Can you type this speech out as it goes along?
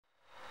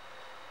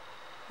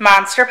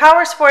Monster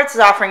Powersports is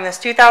offering this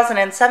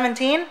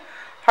 2017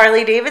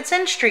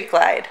 Harley-Davidson Street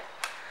Glide.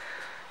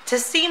 To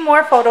see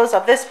more photos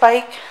of this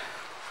bike,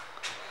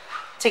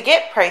 to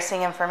get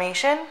pricing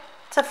information,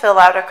 to fill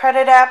out a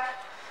credit app,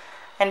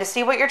 and to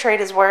see what your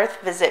trade is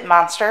worth, visit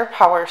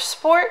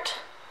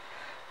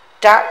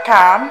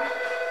monsterpowersport.com.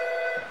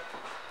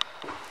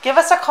 Give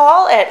us a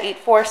call at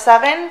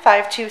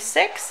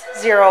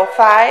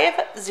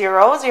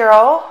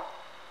 847-526-0500.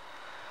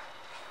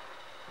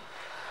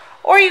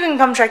 Or you can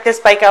come check this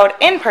bike out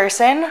in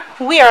person.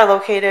 We are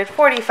located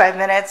 45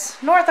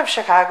 minutes north of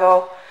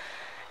Chicago,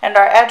 and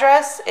our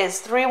address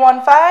is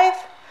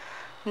 315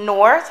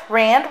 North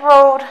Rand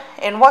Road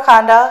in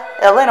Wauconda,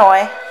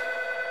 Illinois.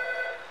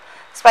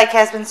 This bike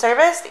has been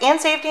serviced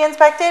and safety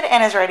inspected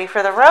and is ready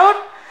for the road.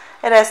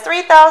 It has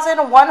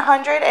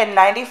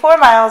 3,194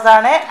 miles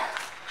on it.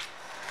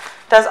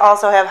 Does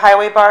also have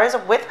highway bars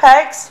with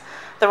pegs,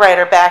 the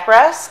rider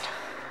backrest,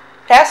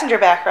 passenger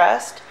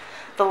backrest,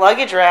 the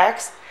luggage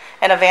racks,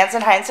 and a Vance &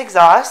 Hines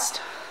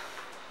exhaust.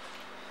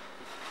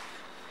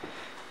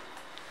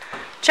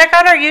 Check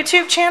out our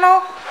YouTube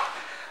channel,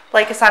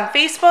 like us on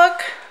Facebook,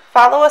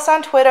 follow us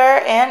on Twitter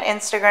and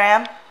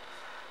Instagram.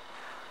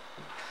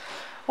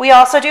 We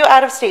also do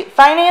out-of-state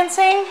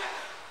financing,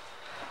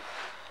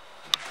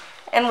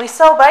 and we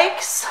sell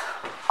bikes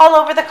all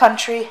over the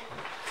country.